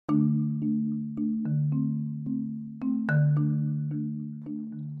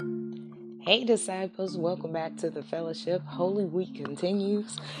Hey, disciples, welcome back to the fellowship. Holy Week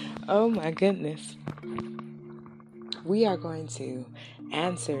continues. Oh my goodness. We are going to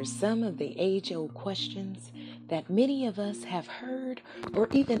answer some of the age-old questions that many of us have heard or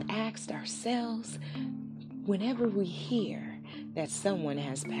even asked ourselves whenever we hear that someone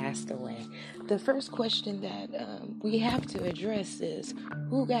has passed away. The first question that we have to address is,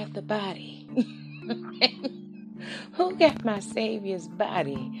 who got the body? Who got my Savior's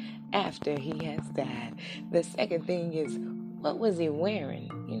body after he has died? The second thing is, what was he wearing?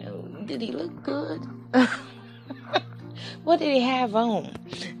 Did he look good? What did he have on?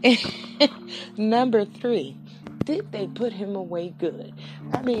 Number 3, did they put him away good?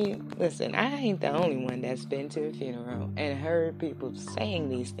 Listen, I ain't the only one that's been to a funeral and heard people saying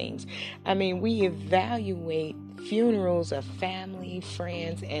these things. We evaluate funerals of family,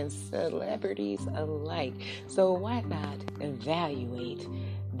 friends, and celebrities alike. So why not evaluate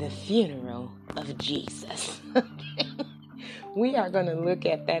the funeral of Jesus? We are going to look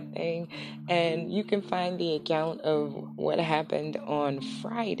at that thing, and you can find the account of what happened on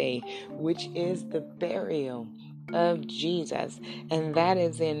Friday, which is the burial of Jesus, and that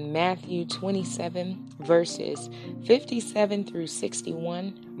is in Matthew 27 verses 57 through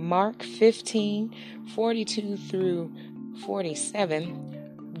 61, Mark 15 42 through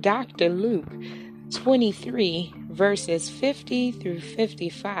 47, Dr. Luke 23 verses 50 through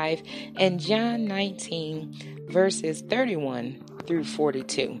 55, and John 19 verses 31 through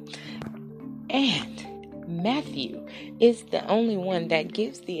 42. And Matthew is the only one that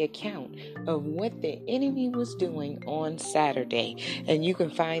gives the account of what the enemy was doing on Saturday. And you can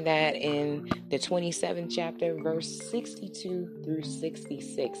find that in the 27th chapter, verse 62 through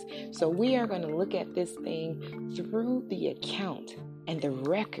 66. So we are going to look at this thing through the account and the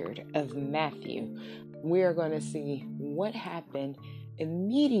record of Matthew. We are going to see what happened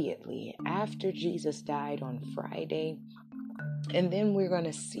immediately after Jesus died on Friday. And then we're going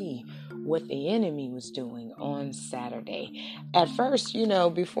to see what the enemy was doing on Saturday. At first,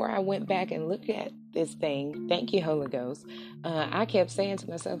 before I went back and looked at this thing, thank you, Holy Ghost, I kept saying to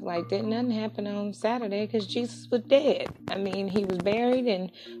myself, didn't nothing happen on Saturday because Jesus was dead. He was buried,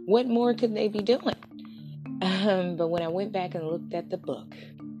 and what more could they be doing? But when I went back and looked at the book,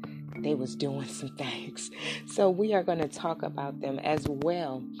 they was doing some things. So we are going to talk about them as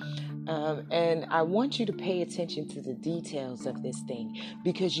well. And I want you to pay attention to the details of this thing,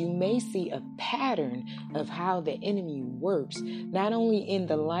 because you may see a pattern of how the enemy works, not only in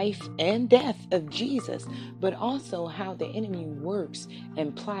the life and death of Jesus, but also how the enemy works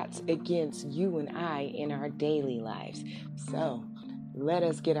and plots against you and I in our daily lives. So let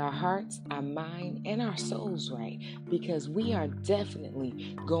us get our hearts, our mind, and our souls right, because we are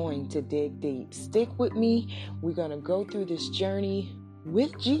definitely going to dig deep. Stick with me. We're going to go through this journey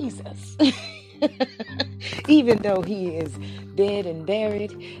with Jesus. Even though he is dead and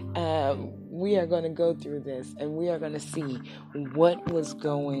buried, we are going to go through this, and we are going to see what was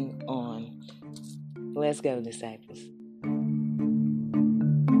going on. Let's go, disciples.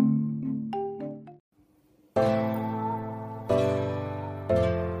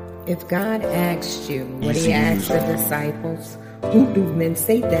 If God asked you what he asked the disciples, who do men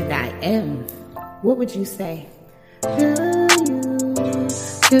say that I am? What would you say?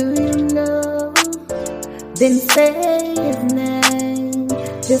 Do you know? Then say his name.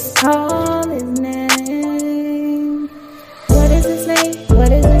 Just call his name. What is his name? What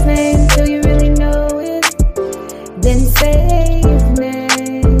is his name? Do you really know it? Then say his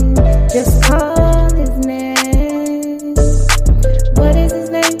name. Just call his name. What is his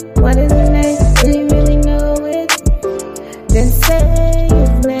name? What is his name? Do you really know it? Then say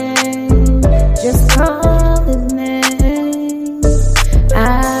his name. Just call his name.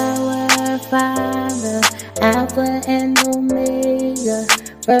 Our Father, Alpha and Omega,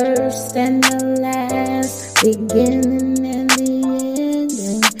 first and the last, beginning and the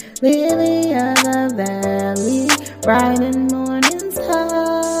ending, lily of the valley, bright and morning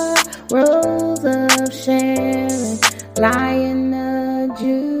star, rose of Sharon, Lion of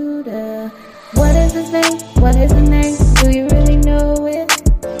Judah. What is his name? What is his name? Do you really know it?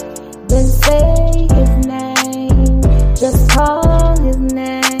 Then say his name. Just call his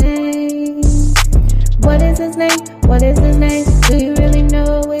name. What is his name? What is his name? Do you really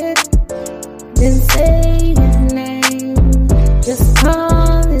know it? Then say his name. Just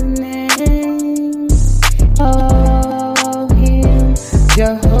call his name. Oh, him,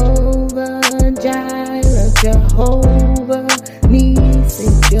 Jehovah Jireh, Jehovah Nissi,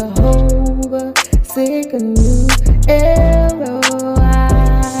 Jehovah Sikkenu, Elroi,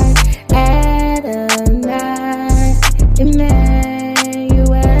 Adonai,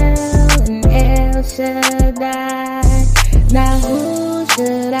 Emmanuel, and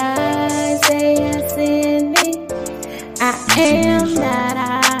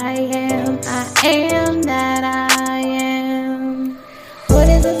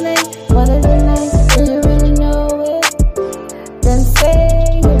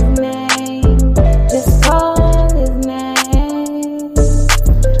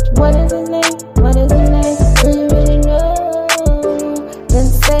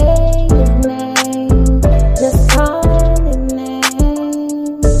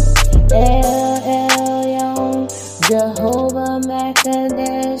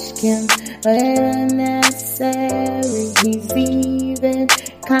question whether necessary. He's even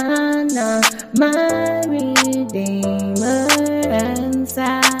kinda my redeemer and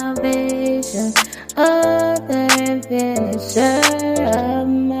salvation, author and finisher of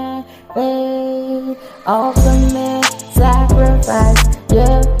my faith. Ultimate sacrifice,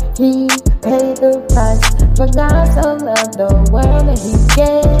 yeah, he paid the price. For God so loved the world that he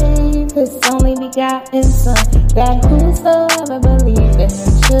gave his only begotten Son, that whosoever believed in him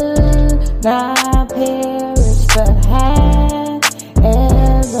should not perish but have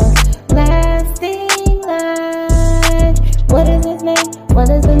everlasting life. What is his name? What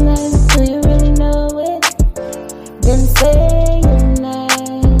is his name? Do you really know it? Then say your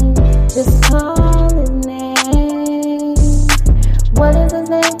name. Just call his name. What is his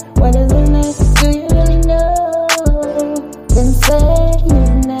name? What is his name? Do you really know? Then say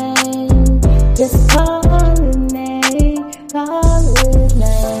his name. Just call his name. Call his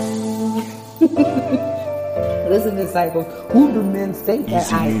name. Listen, disciples, who do men say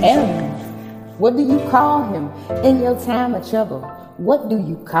that I am? What do you call him in your time of trouble? What do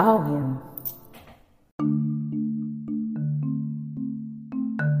you call him?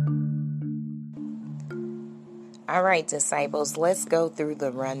 All right, disciples, let's go through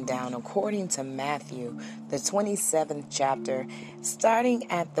the rundown according to Matthew, the 27th chapter, starting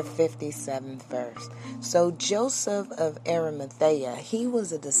at the 57th verse. So Joseph of Arimathea, he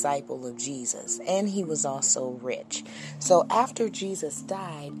was a disciple of Jesus, and he was also rich. So after Jesus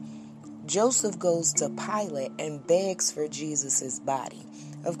died, Joseph goes to Pilate and begs for Jesus' body.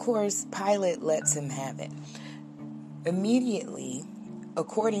 Of course, Pilate lets him have it. Immediately,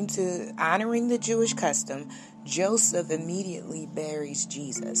 according to honoring the Jewish custom, Joseph immediately buries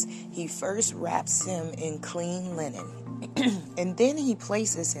Jesus. He first wraps him in clean linen, and then he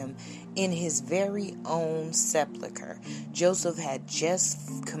places him in his very own sepulcher. Joseph had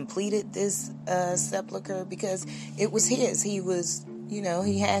just completed this sepulcher because it was his. He was,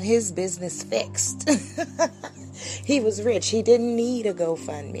 he had his business fixed. He was rich. He didn't need a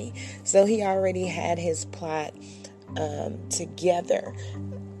GoFundMe. So he already had his plot together.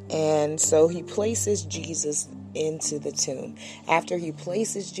 And so he places Jesus into the tomb. After he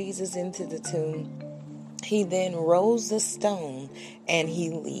places Jesus into the tomb, he then rolls the stone and he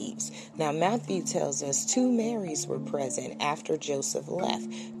leaves. Now, Matthew tells us 2 Marys were present after Joseph left,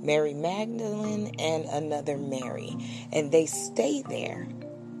 Mary Magdalene and another Mary, and they stayed there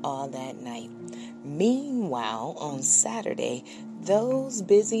all that night. Meanwhile, on Saturday, those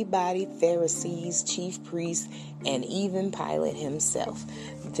busybody Pharisees, chief priests, and even Pilate himself,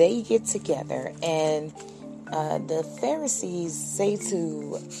 they get together, and the Pharisees say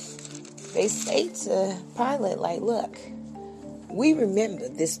to Pilate, like, look, we remember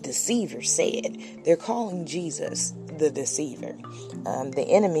this deceiver said. They're calling Jesus the deceiver. The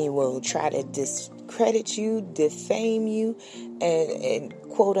enemy will try to discredit you, defame you, and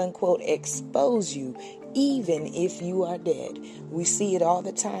quote unquote expose you, even if you are dead. We see it all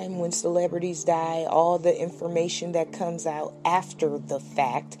the time when celebrities die, all the information that comes out after the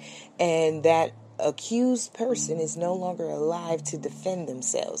fact, and that accused person is no longer alive to defend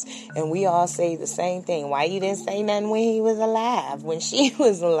themselves. And we all say the same thing. Why you didn't say nothing when he was alive, when she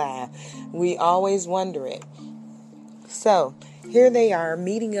was alive? We always wonder it. So here they are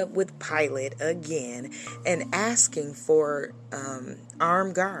meeting up with Pilate again and asking for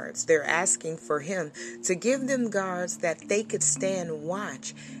armed guards. They're asking for him to give them guards that they could stand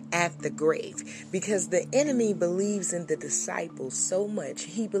watch at the grave, because the enemy believes in the disciples so much.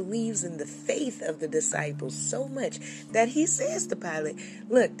 He believes in the faith of the disciples so much that he says to Pilate,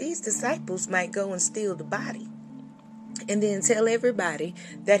 look, these disciples might go and steal the body and then tell everybody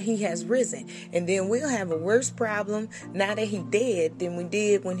that he has risen. And then we'll have a worse problem now that he dead than we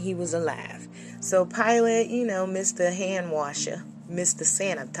did when he was alive. So Pilate, Mr. Hand Washer, Mr.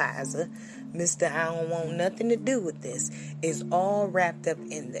 Sanitizer, Mr. I don't want nothing to do with this, is all wrapped up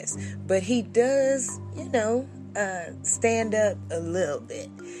in this. But he does, stand up a little bit.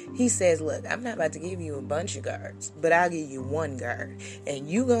 He says, look, I'm not about to give you a bunch of guards, but I'll give you one guard, and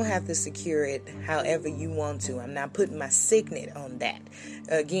you gonna have to secure it however you want to. I'm not putting my signet on that.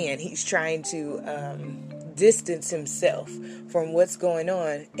 Again, he's trying to distance himself from what's going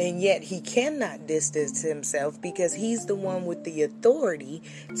on, and yet he cannot distance himself because he's the one with the authority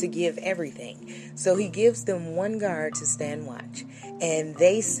to give everything. So he gives them one guard to stand watch, and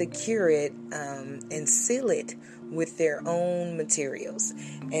they secure it and seal it with their own materials.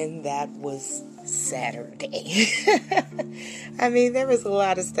 And that was Saturday. I mean, there was a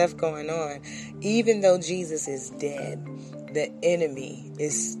lot of stuff going on. Even though Jesus is dead, the enemy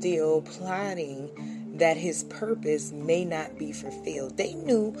is still plotting that his purpose may not be fulfilled. They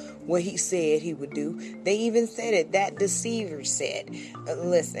knew what he said he would do. They even said it. That deceiver said,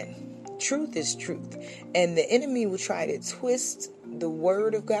 listen, truth is truth. And the enemy will try to twist the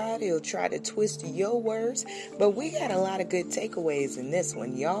word of God. He'll try to twist your words. But we got a lot of good takeaways in this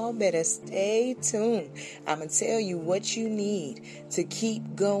one. Y'all better stay tuned. I'm going to tell you what you need to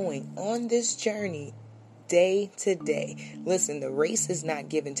keep going on this journey day to day. Listen, the race is not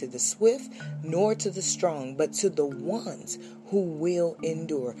given to the swift nor to the strong, but to the ones who will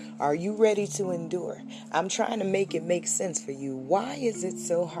endure. Are you ready to endure? I'm trying to make it make sense for you. Why is it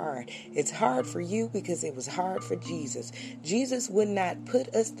so hard? It's hard for you because it was hard for Jesus. Jesus would not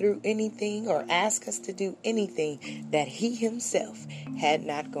put us through anything or ask us to do anything that he himself had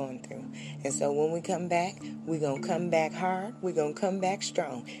not gone through. And so when we come back, we're going to come back hard. We're going to come back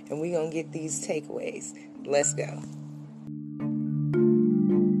strong. And we're going to get these takeaways. Let's go.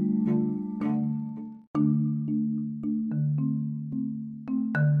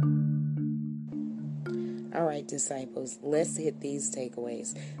 All right, disciples, let's hit these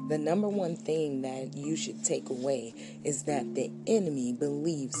takeaways. The number one thing that you should take away is that the enemy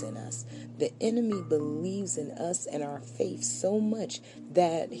believes in us. The enemy believes in us and our faith so much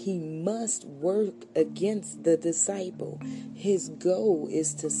that he must work against the disciple. His goal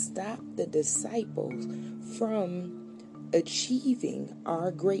is to stop the disciples from achieving our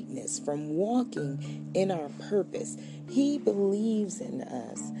greatness, from walking in our purpose. He believes in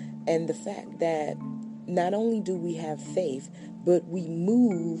us, and the fact that not only do we have faith, but we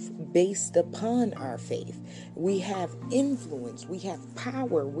move based upon our faith. We have influence, we have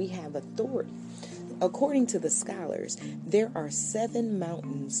power, we have authority. According to the scholars, there are 7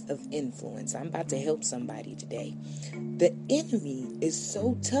 mountains of influence. I'm about to help somebody today. The enemy is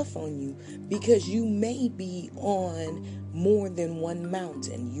so tough on you because you may be on more than one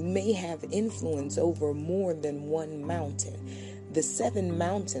mountain. You may have influence over more than one mountain. The 7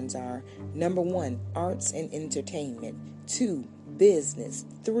 mountains are: number 1, arts and entertainment; 2, business;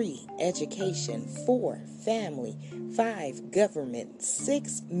 3, education; 4, family; 5, government;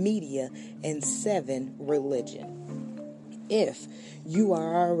 6, media; and 7, religion. If you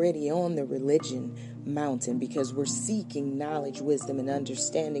are already on the religion mountain because we're seeking knowledge, wisdom, and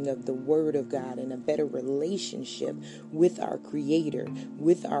understanding of the Word of God and a better relationship with our Creator,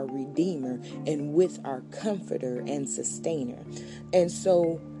 with our Redeemer, and with our Comforter and Sustainer. And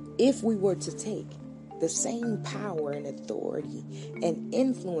so if we were to take the same power and authority and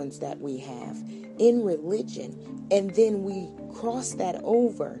influence that we have in religion, and then we cross that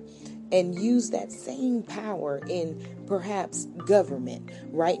over and use that same power in perhaps government.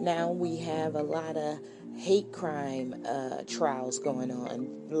 Right now we have a lot of hate crime trials going on.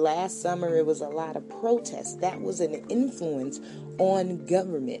 Last summer it was a lot of protests. That was an influence on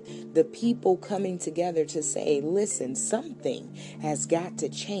government. The people coming together to say, listen, something has got to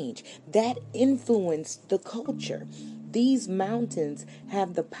change. That influenced the culture. These mountains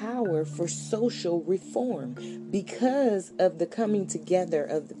have the power for social reform because of the coming together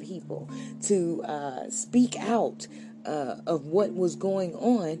of the people to speak out of what was going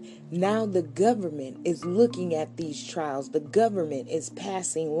on. Now the government is looking at these trials. The government is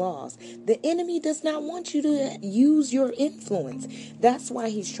passing laws. The enemy does not want you to use your influence. That's why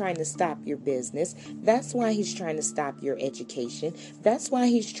he's trying to stop your business. That's why he's trying to stop your education. That's why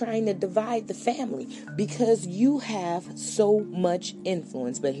he's trying to divide the family, because you have so much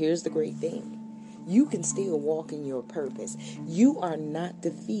influence. But here's the great thing. You can still walk in your purpose. You are not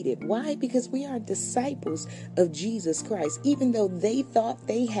defeated. Why? Because we are disciples of Jesus Christ. Even though they thought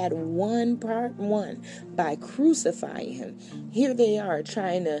they had won part 1 by crucifying him, here they are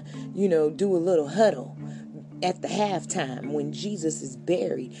trying to, do a little huddle at the halftime when Jesus is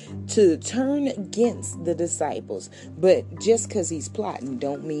buried to turn against the disciples. But just because he's plotting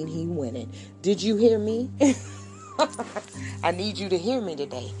don't mean he winning. Did you hear me? I need you to hear me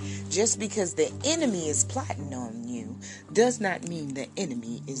today. Just because the enemy is plotting on you does not mean the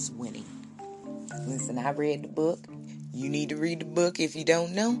enemy is winning. Listen, I read the book. You need to read the book. If you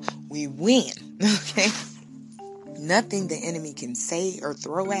don't know, we win. Okay? Nothing the enemy can say or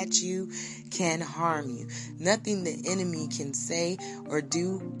throw at you can harm you. Nothing the enemy can say or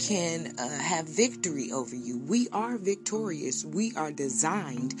do can have victory over you. We are victorious. We are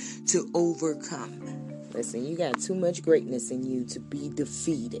designed to overcome. Listen, you got too much greatness in you to be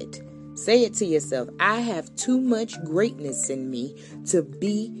defeated. Say it to yourself. I have too much greatness in me to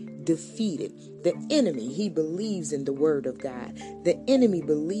be defeated. The enemy, he believes in the word of God. The enemy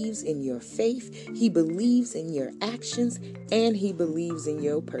believes in your faith. He believes in your actions, and he believes in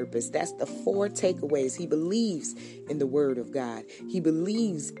your purpose. That's the 4 takeaways. He believes in the word of God. He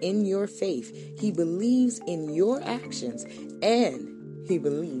believes in your faith. He believes in your actions, and he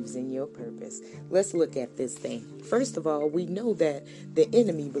believes in your purpose. Let's look at this thing. First of all, we know that the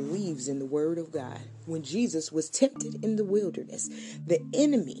enemy believes in the word of God. When Jesus was tempted in the wilderness, the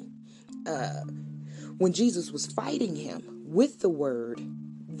enemy, when Jesus was fighting him with the word,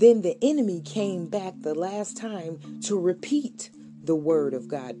 then the enemy came back the last time to repeat the word of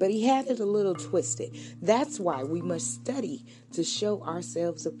God, but he had it a little twisted. That's why we must study to show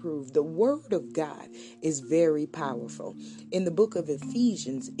ourselves approved. The word of God is very powerful. In the book of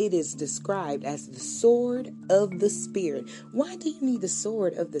Ephesians, it is described as the sword of the Spirit. Why do you need the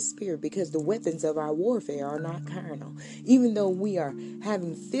sword of the Spirit? Because the weapons of our warfare are not carnal. Even though we are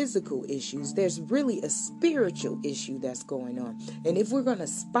having physical issues, there's really a spiritual issue that's going on. And if we're going to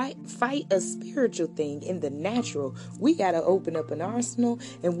fight a spiritual thing in the natural, we got to open up an arsenal,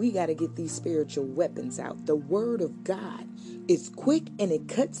 and we got to get these spiritual weapons out. The word of God is quick, and it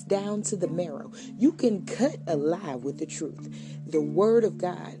cuts down to the marrow. You can cut a lie with the truth. The word of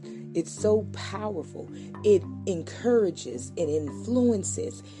God, it's so powerful. It encourages, it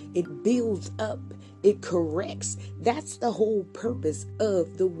influences, it builds up, it corrects. That's the whole purpose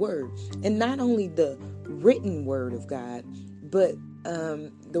of the word. And not only the written word of God, but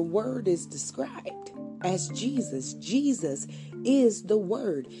the word is described as Jesus. Jesus is the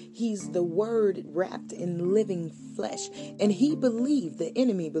word. He's the word wrapped in living flesh. And he believed, the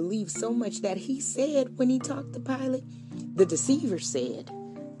enemy believed so much that he said when he talked to Pilate, the deceiver said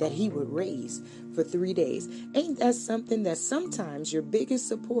that he would raise for 3 days. Ain't that something that sometimes your biggest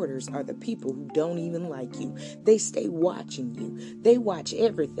supporters are the people who don't even like you? They stay watching you. They watch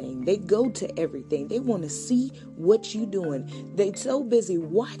everything. They go to everything. They want to see what you're doing. They're so busy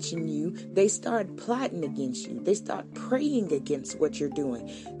watching you, they start plotting against you. They start praying against what you're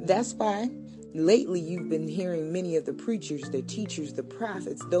doing. That's why lately you've been hearing many of the preachers, the teachers, the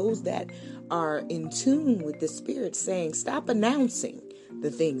prophets, those that are in tune with the Spirit saying, stop announcing the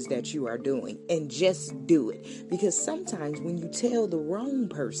things that you are doing and just do it. Because sometimes when you tell the wrong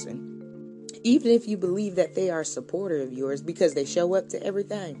person, even if you believe that they are a supporter of yours because they show up to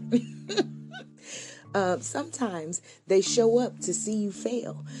everything, sometimes they show up to see you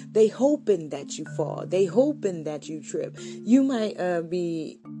fail. They hoping that you fall. They hoping that you trip. You might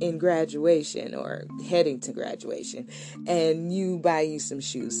be in graduation or heading to graduation, and you buy you some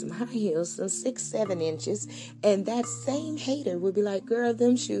shoes, some high heels, some 6-7 inches, and that same hater would be like, girl,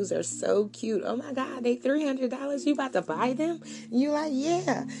 them shoes are so cute. Oh my God, they $300. You about to buy them? And you're like,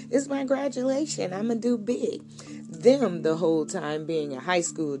 yeah, it's my graduation. I'm gonna do big. Them the whole time being a high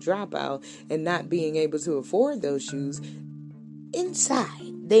school dropout and not being able to afford those shoes, inside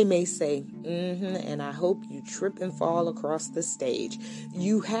they may say, and I hope you trip and fall across the stage.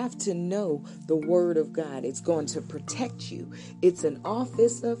 You have to know the word of God. It's going to protect you. It's an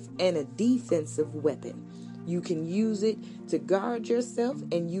offensive and a defensive weapon. You can use it to guard yourself,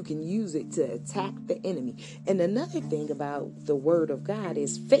 and you can use it to attack the enemy. And another thing about the word of God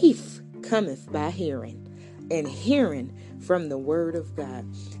is faith cometh by hearing, and hearing from the word of God.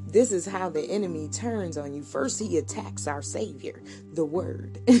 This is how the enemy turns on you. First, he attacks our Savior, the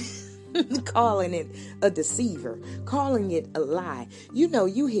word, calling it a deceiver, calling it a lie. You know,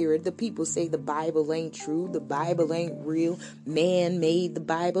 you hear it. The people say the Bible ain't true. The Bible ain't real. Man made the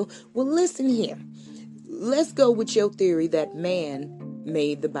Bible. Well, listen here. Let's go with your theory that man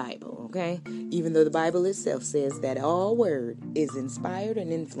made the Bible, okay? Even though the Bible itself says that all word is inspired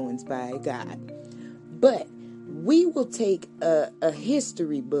and influenced by God. But we will take a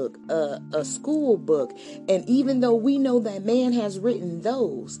history book, a school book, and even though we know that man has written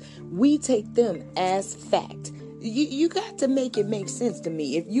those, we take them as fact. You got to make it make sense to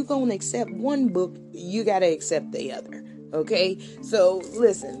me. If you're going to accept one book, you got to accept the other, okay? So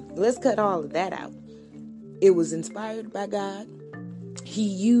listen, let's cut all of that out. It was inspired by God. He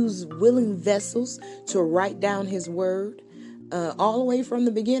used willing vessels to write down his word all the way from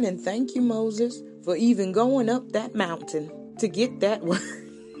the beginning. Thank you, Moses, for even going up that mountain to get that word,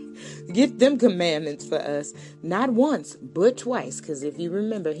 get them commandments for us. Not once, but twice. Because if you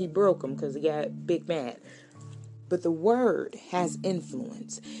remember, he broke them because he got big mad. But the word has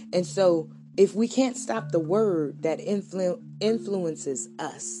influence. And so if we can't stop the word that influences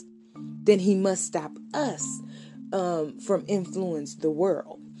us, then he must stop us from influence the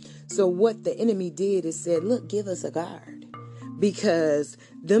world. So what the enemy did is said, look, give us a guard. Because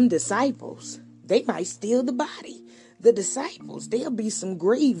them disciples, they might steal the body. The disciples, there'll be some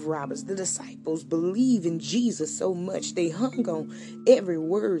grave robbers. The disciples believe in Jesus so much. They hung on every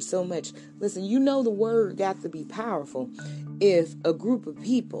word so much. Listen, you know the word got to be powerful if a group of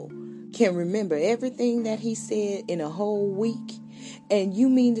people can remember everything that he said in a whole week. And you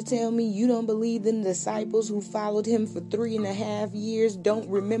mean to tell me you don't believe the disciples who followed him for 3.5 years don't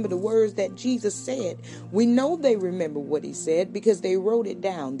remember the words that Jesus said? We know they remember what he said because they wrote it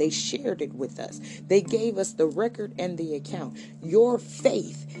down. They shared it with us. They gave us the record and the account. Your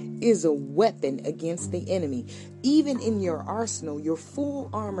faith is a weapon against the enemy. Even in your arsenal, your full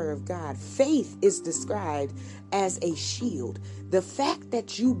armor of God, faith is described as a shield. The fact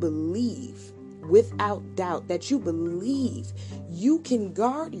that you believe without doubt, that you believe, you can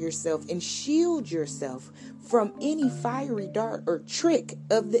guard yourself and shield yourself from any fiery dart or trick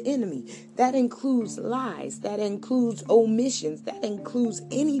of the enemy. That includes lies, that includes omissions, that includes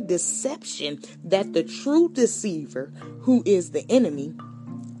any deception that the true deceiver, who is the enemy,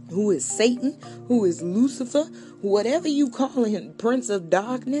 who is Satan, who is Lucifer, whatever you call him, Prince of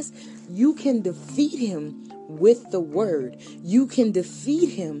Darkness, you can defeat him with the word. You can defeat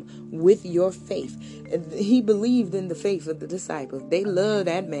him with your faith. He believed in the faith of the disciples. They love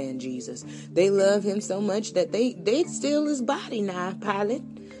that man, Jesus. They love him so much that they steal his body now, Pilate.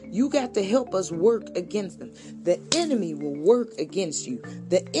 You got to help us work against them. The enemy will work against you.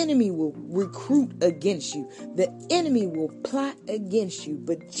 The enemy will recruit against you. The enemy will plot against you.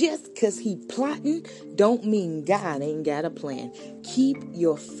 But just because he plotting don't mean God ain't got a plan. Keep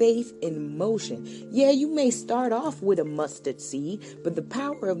your faith in motion. Yeah, you may start off with a mustard seed, but the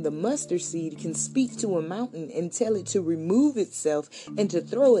power of the mustard seed can speak to a mountain and tell it to remove itself and to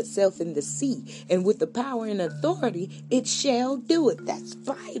throw itself in the sea. And with the power and authority, it shall do it. That's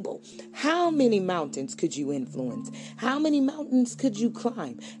Bible. How many mountains could you influence? How many mountains could you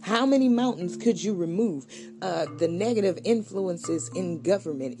climb? How many mountains could you remove? The negative influences in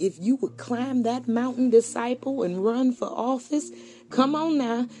government. If you would climb that mountain, disciple, and run for office, come on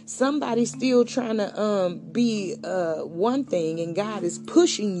now. Somebody's still trying to be one thing, and God is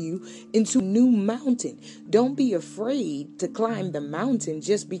pushing you into a new mountain. Don't be afraid to climb the mountain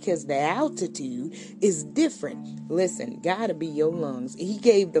just because the altitude is different. Listen, gotta be your lungs. He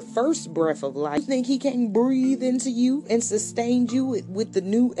gave the first breath of life. You think he can't breathe into you and sustain you with the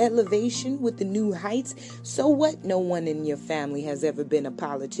new elevation, with the new heights? So what? No one in your family has ever been a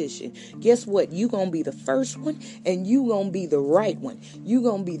politician. Guess what? You gonna be the first one, and you gonna be the right one. You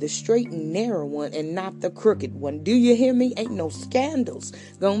gonna be the straight and narrow one and not the crooked one. Do you hear me? Ain't no scandals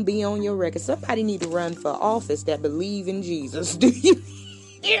gonna be on your record. Somebody need to run for office that believe in Jesus. Do you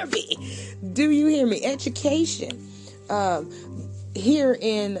hear me? Do you hear me? Education. Here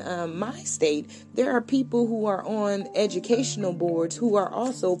in my state, there are people who are on educational boards who are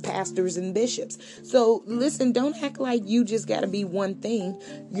also pastors and bishops. So listen, don't act like you just got to be one thing.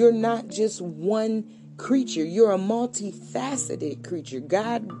 You're not just one creature. You're a multifaceted creature.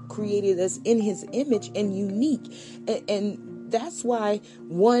 God created us in his image and unique. And that's why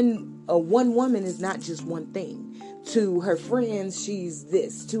one woman is not just one thing. To her friends, she's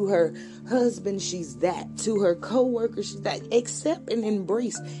this. To her husband, she's that. To her co-workers, she's that. Accept and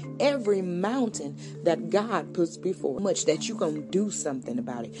embrace every mountain that God puts before you. Much that you're going to do something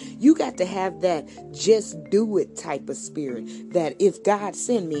about it. You got to have that just do it type of spirit. That if God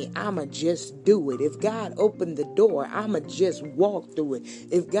send me, I'ma just do it. If God opened the door, I'ma just walk through it.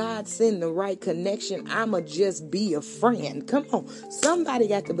 If God send the right connection, I'ma just be a friend. Come on. Somebody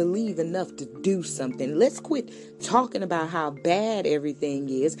got to believe enough to do something. Let's quit talking about how bad everything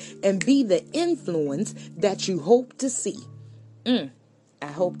is and be the influence that you hope to see. I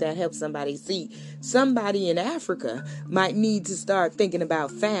hope that helps somebody see. Somebody in Africa might need to start thinking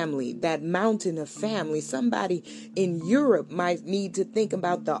about family, that mountain of family. Somebody in Europe might need to think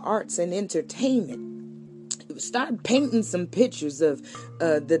about the arts and entertainment. Start painting some pictures of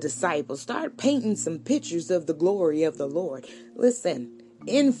the disciples. Start painting some pictures of the glory of the Lord. Listen.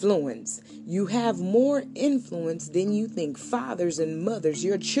 Influence. You have more influence than you think. Fathers and mothers,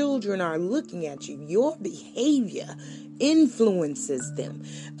 your children are looking at you. Your behavior influences them.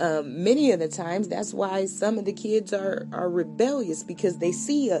 Many of the times, that's why some of the kids are rebellious, because they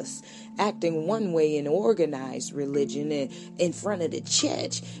see us acting one way in organized religion and in front of the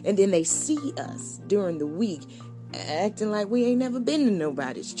church, and then they see us during the week acting like we ain't never been to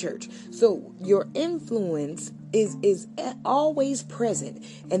nobody's church. So your influence is always present,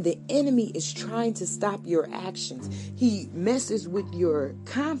 and the enemy is trying to stop your actions. He messes with your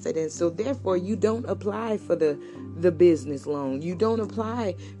confidence, so therefore you don't apply for the the business loan. You don't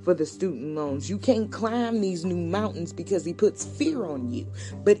apply for the student loans. You can't climb these new mountains because he puts fear on you.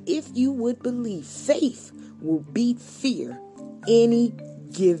 But if you would believe, faith will beat fear any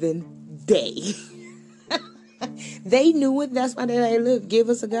given day. They knew it. That's why they're like, look, give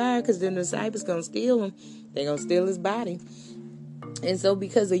us a God, because then the disciples going to steal him. They're going to steal his body. And so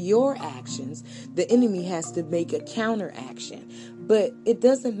because of your actions, the enemy has to make a counteraction. But it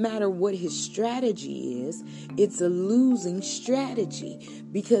doesn't matter what his strategy is. It's a losing strategy,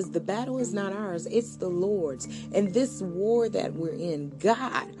 because the battle is not ours. It's the Lord's. And this war that we're in,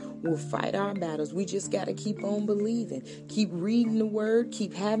 God will fight our battles. We just got to keep on believing, keep reading the word,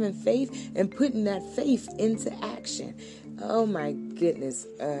 keep having faith, and putting that faith into action. Oh my goodness.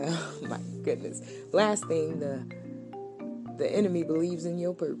 Last thing, the enemy believes in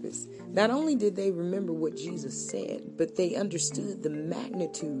your purpose. Not only did they remember what Jesus said, but they understood the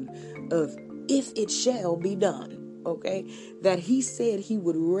magnitude of if it shall be done, okay? That he said he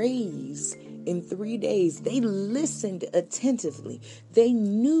would raise in 3 days. They listened attentively. They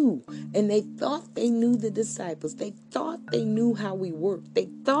knew, and they thought they knew the disciples. They thought they knew how we worked. They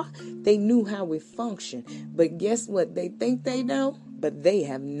thought they knew how we function. But guess what? They think they know, but they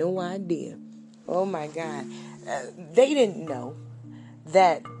have no idea. Oh my God. They didn't know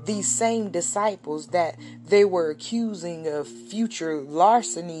that these same disciples that they were accusing of future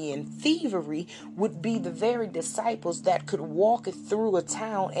larceny and thievery would be the very disciples that could walk through a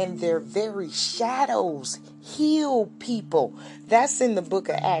town and their very shadows heal people. That's in the book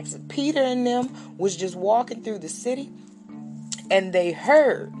of Acts. Peter and them was just walking through the city, and they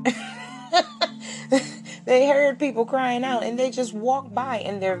heard they heard people crying out, and they just walked by,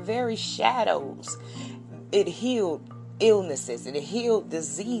 and their very shadows, it healed illnesses, it healed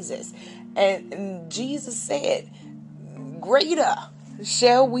diseases. And Jesus said, greater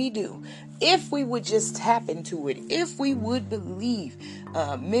shall we do. If we would just tap into it, if we would believe.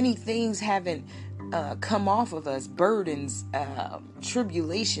 Many things haven't come off of us, burdens,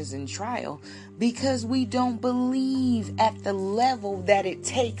 tribulations, and trial, because we don't believe at the level that it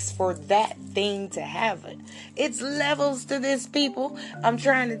takes for that thing to happen. It's levels to this, people. I'm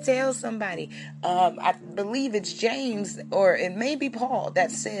trying to tell somebody. I believe it's James, or it may be Paul,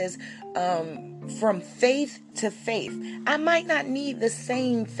 that says, from faith to faith. I might not need the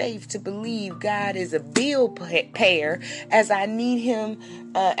same faith to believe God is a bill payer as I need him,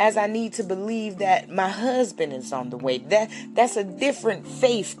 as I need to believe that my husband is on the way. That's a different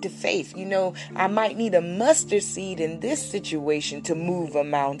faith to faith. You know, I might need a mustard seed in this situation to move a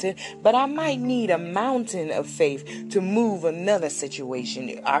mountain, but I might need a mountain of faith to move another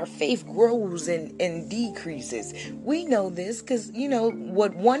situation. Our faith grows and decreases. We know this because, you know,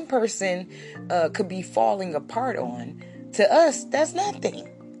 what one person could be falling apart on, to us, that's nothing.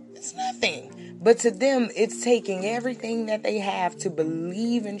 It's nothing. But to them, it's taking everything that they have to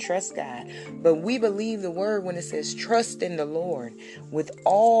believe and trust God. But we believe the word when it says, trust in the Lord with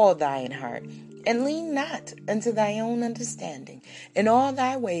all thine heart, and lean not unto thy own understanding. In all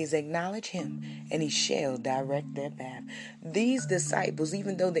thy ways acknowledge him, and he shall direct their path. These disciples,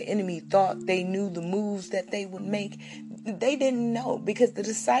 even though the enemy thought they knew the moves that they would make, they didn't know, because the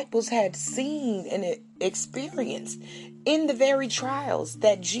disciples had seen and experienced in the very trials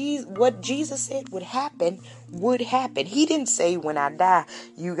that what Jesus said would happen. He didn't say, when I die,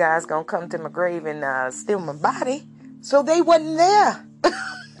 you guys gonna come to my grave and steal my body. So they wasn't there.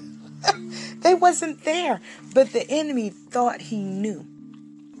 They wasn't there. But the enemy thought he knew.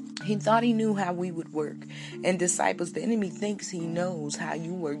 He thought he knew how we would work. And disciples, the enemy thinks he knows how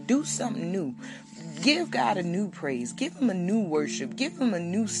you work. Do something new. Give God a new praise. Give him a new worship. Give him a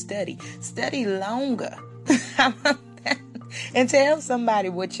new study. Study longer. How about that? And tell somebody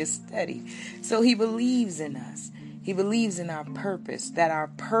what you study. So he believes in us. He believes in our purpose, that our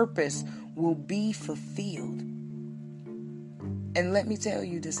purpose will be fulfilled. And let me tell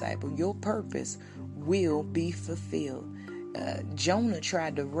you, disciple, your purpose will be fulfilled. Jonah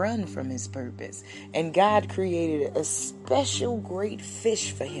tried to run from his purpose, and God created a special great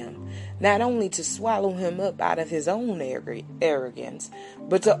fish for him, not only to swallow him up out of his own arrogance,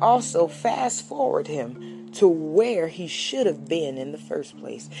 but to also fast forward him to where he should have been in the first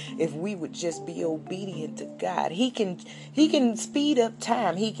place. If we would just be obedient to God, he can speed up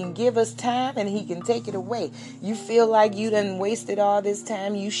time. He can give us time, and he can take it away. You feel like you done wasted all this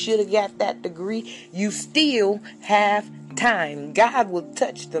time, you should have got that degree, you still have time. God will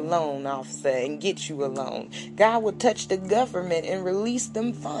touch the loan officer and get you a loan. God will touch the government and release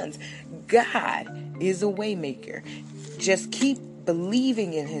them funds. God is a waymaker. Just keep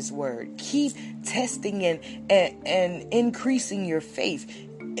believing in his word. Keep testing and increasing your faith.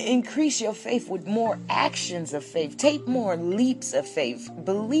 increase your faith with more actions of faith. Take more leaps of faith.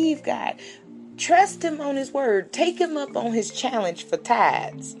 Believe God. Trust him on his word. Take him up on his challenge for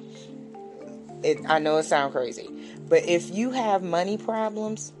tithes. I know it sounds crazy, but if you have money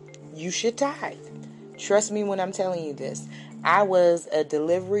problems, you should tithe. Trust me when I'm telling you this. I was a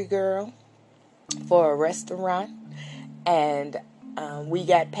delivery girl for a restaurant, and we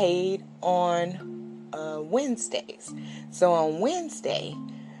got paid on Wednesdays. So on Wednesday,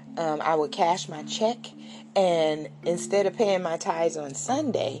 I would cash my check, and instead of paying my tithes on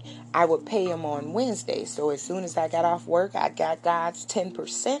Sunday, I would pay them on Wednesday. So as soon as I got off work, I got God's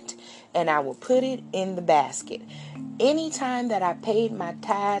 10%, and I would put it in the basket. Anytime that I paid my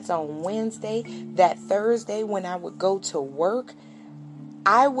tithes on Wednesday, that Thursday when I would go to work,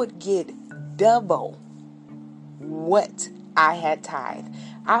 I would get double what I had tithed.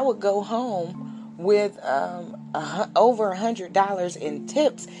 I would go home with over $100 in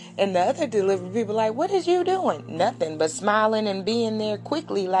tips, and the other delivery people like, what is you doing? Nothing but smiling and being there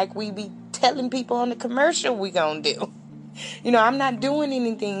quickly, like we be telling people on the commercial we gonna do. I'm not doing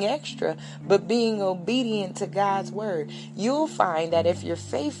anything extra, but being obedient to God's word. You'll find that if you're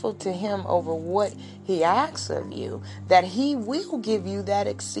faithful to him over what he asks of you, that he will give you that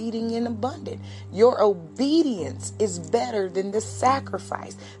exceeding and abundant. Your obedience is better than the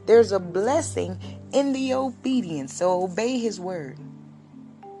sacrifice. There's a blessing in the obedience. So obey his word.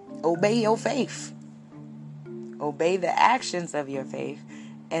 Obey your faith. Obey the actions of your faith.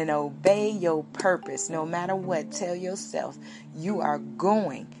 And obey your purpose. No matter what, tell yourself you are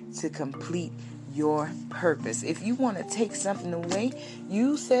going to complete your purpose. If you want to take something away,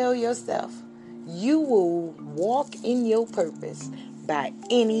 you tell yourself you will walk in your purpose by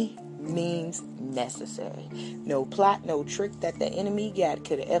any means necessary. No plot, no trick that the enemy got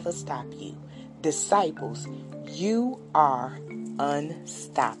could ever stop you. Disciples, you are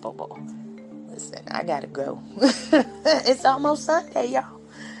unstoppable. Listen, I gotta go. It's almost Sunday, y'all.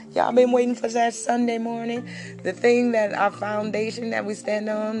 Y'all been waiting for that Sunday morning. The thing that our foundation that we stand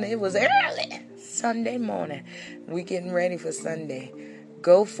on, it was early. Sunday morning. We getting ready for Sunday.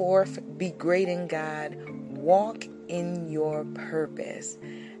 Go forth, be great in God. Walk in your purpose.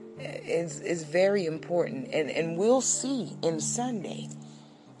 It's very important. And we'll see in Sunday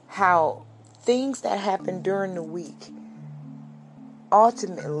how things that happen during the week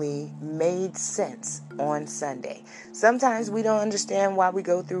ultimately made sense on Sunday. Sometimes we don't understand why we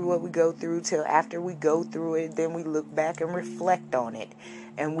go through what we go through till after we go through it. Then we look back and reflect on it.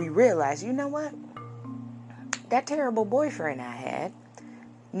 And we realize, you know what? That terrible boyfriend I had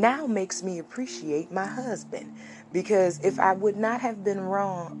now makes me appreciate my husband. Because if I would not have been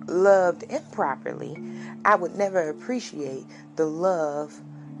loved improperly, I would never appreciate the love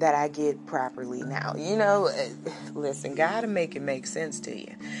that I get properly now. Listen, God will make it make sense to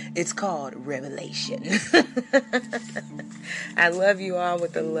you. It's called revelation. I love you all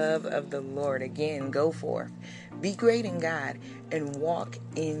with the love of the Lord. Again, go forth. Be great in God and walk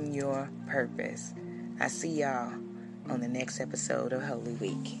in your purpose. I see y'all on the next episode of Holy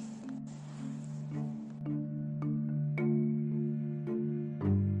Week.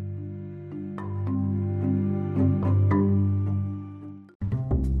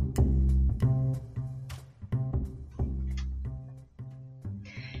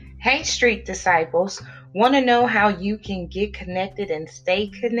 Hey, Street Disciples. Want to know how you can get connected and stay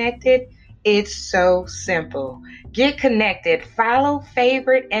connected? It's so simple. Get connected, follow,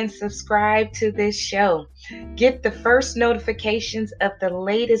 favorite, and subscribe to this show. Get the first notifications of the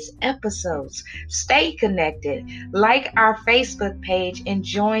latest episodes. Stay connected. Like our Facebook page and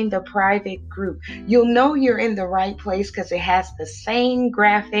join the private group. You'll know you're in the right place because it has the same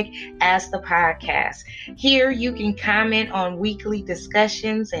graphic as the podcast. Here you can comment on weekly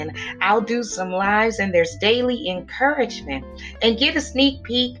discussions, and I'll do some lives, and there's daily encouragement. And get a sneak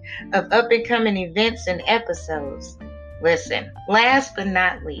peek of up-and-coming events and episodes. Listen, last but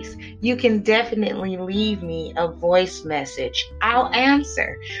not least, you can definitely leave me a voice message. I'll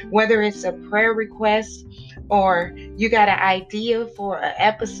answer, whether it's a prayer request or you got an idea for an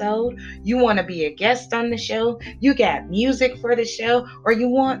episode, you want to be a guest on the show, you got music for the show, or you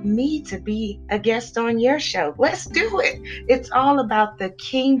want me to be a guest on your show. Let's do it. It's all about the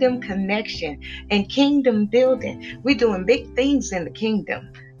kingdom connection and kingdom building. We're doing big things in the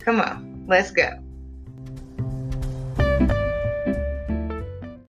kingdom. Come on, let's go.